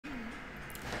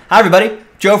Hi, everybody.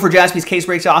 Joe for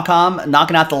JaspysCaseBreaks.com,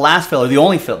 knocking out the last filler, the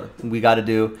only filler we got to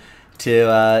do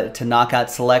to knock out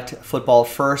select football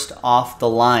first off the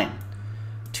line.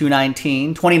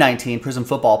 2019 Prizm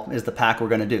football is the pack we're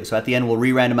going to do. So at the end, we'll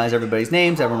re-randomize everybody's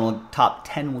names. Everyone will, top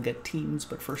 10 will get teams,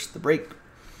 but first the break.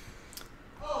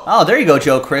 Oh, there you go,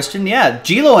 Joe Christian. Yeah,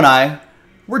 Gilo and I,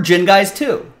 we're Gin guys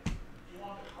too.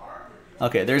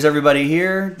 Okay, there's everybody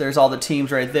here. There's all the teams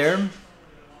right there.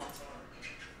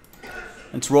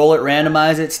 Let's roll it,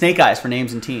 randomize it. Snake eyes for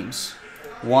names and teams.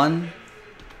 1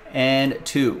 and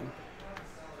 2.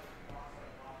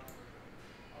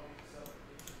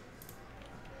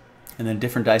 And then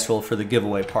different dice roll for the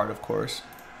giveaway part, of course.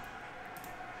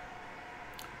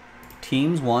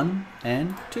 Teams 1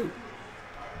 and 2.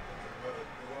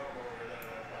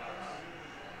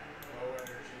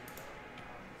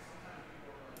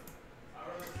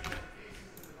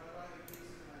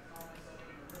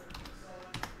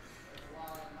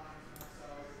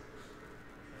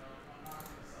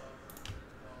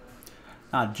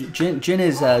 Gin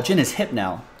is hip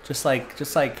now, just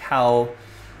like how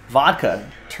vodka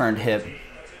turned hip.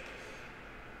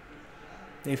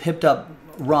 They've hipped up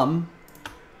rum.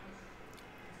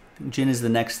 Gin is the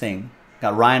next thing.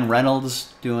 Got Ryan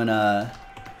Reynolds doing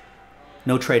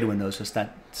no trade windows, just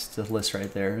that's the list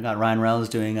right there. We got Ryan Reynolds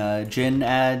doing gin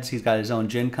ads. He's got his own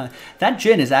gin. That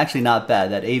gin is actually not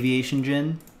bad. That aviation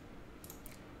gin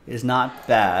is not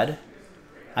bad.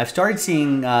 I've started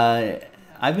seeing.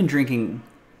 I've been drinking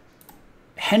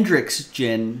Hendrick's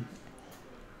gin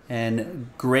and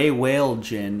Gray Whale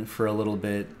gin for a little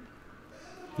bit,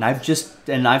 and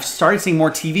I've started seeing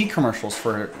more TV commercials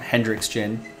for Hendrick's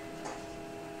gin.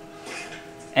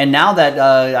 And now that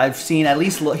I've seen, at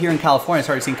least here in California, I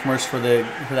started seeing commercials for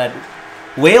that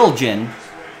whale gin,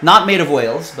 not made of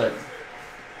whales, but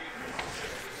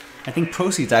I think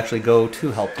proceeds actually go to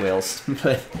help whales.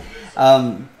 But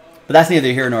that's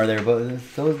neither here nor there. But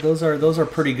those are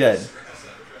pretty good.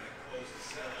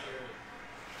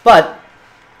 But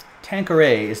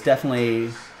Tanqueray is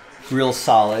definitely real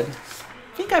solid.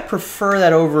 I think I prefer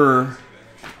that over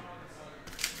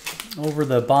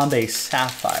the Bombay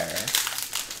Sapphire.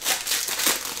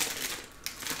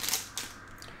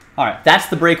 All right, that's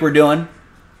the break we're doing.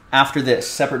 After this,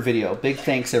 separate video. Big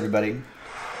thanks, everybody.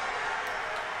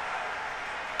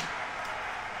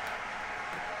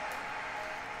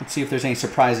 Let's see if there's any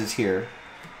surprises here.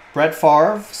 Brett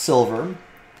Favre, silver.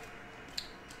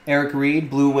 Eric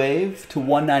Reed, blue wave to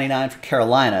 199 for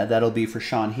Carolina. That'll be for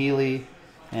Sean Healy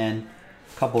and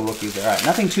a couple rookies there. All right,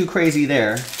 nothing too crazy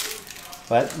there,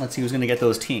 but let's see who's going to get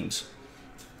those teams.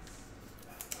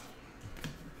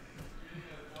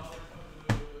 All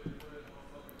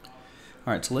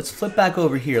right, so let's flip back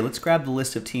over here. Let's grab the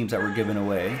list of teams that were given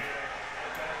away.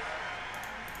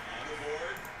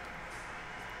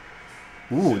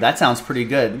 Ooh, that sounds pretty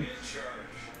good.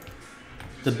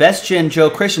 The best gin Joe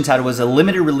Christians had was a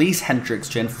limited release Hendrick's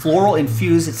gin, floral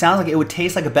infused. It sounds like it would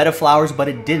taste like a bed of flowers, but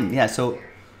it didn't. Yeah, so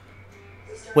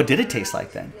what did it taste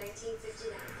like then?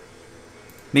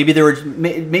 Maybe there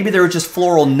were just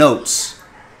floral notes.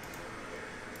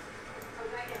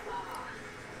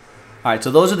 All right,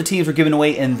 so those are the teams we're giving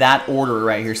away in that order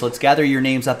right here. So let's gather your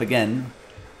names up again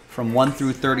from 1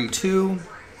 through 32.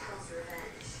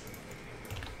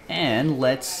 And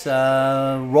let's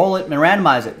roll it and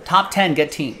randomize it. Top 10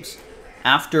 get teams.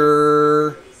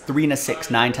 After 3 and a 6,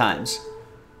 9 times.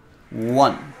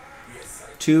 1,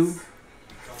 2,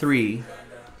 3,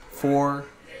 4,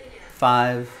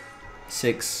 5,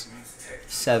 6,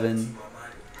 7,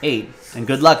 8. And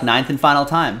good luck, 9th and final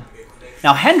time.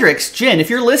 Now, Hendrick's Gin, if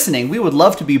you're listening, we would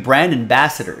love to be brand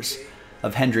ambassadors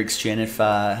of Hendrick's Gin if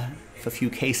a few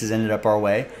cases ended up our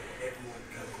way.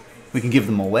 We can give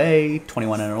them away,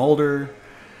 21 and older.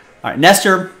 All right,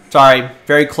 Nestor, sorry,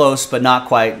 very close, but not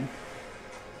quite.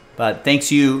 But thanks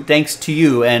to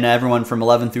you and everyone from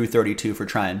 11 through 32 for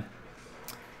trying.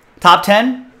 Top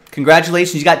 10,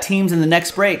 congratulations, you got teams in the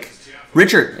next break.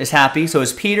 Richard is happy, so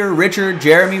is Peter, Richard,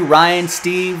 Jeremy, Ryan,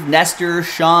 Steve, Nestor,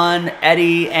 Sean,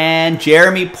 Eddie, and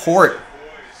Jeremy Port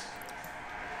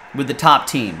with the top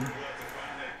team.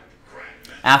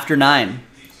 After 9.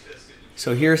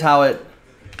 So here's how it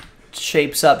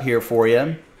shapes up here for you.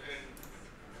 And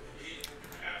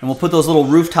we'll put those little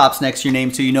rooftops next to your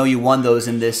name so you know you won those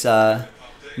in this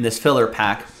filler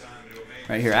pack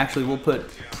right here. Actually, we'll put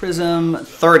Prizm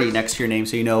 30 next to your name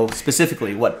so you know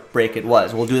specifically what break it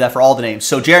was. We'll do that for all the names.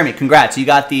 So Jeremy, congrats. You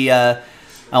got the I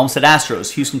almost said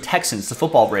Astros, Houston Texans, the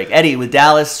football break. Eddie with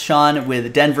Dallas, Sean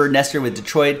with Denver, Nestor with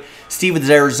Detroit, Steve with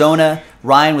Arizona,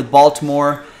 Ryan with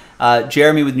Baltimore,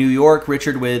 Jeremy with New York,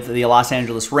 Richard with the Los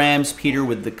Angeles Rams, Peter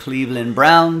with the Cleveland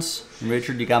Browns, and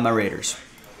Richard, you got my Raiders.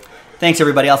 Thanks,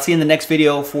 everybody. I'll see you in the next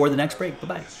video for the next break.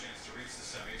 Bye-bye.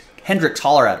 Hendricks,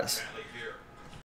 holler at us.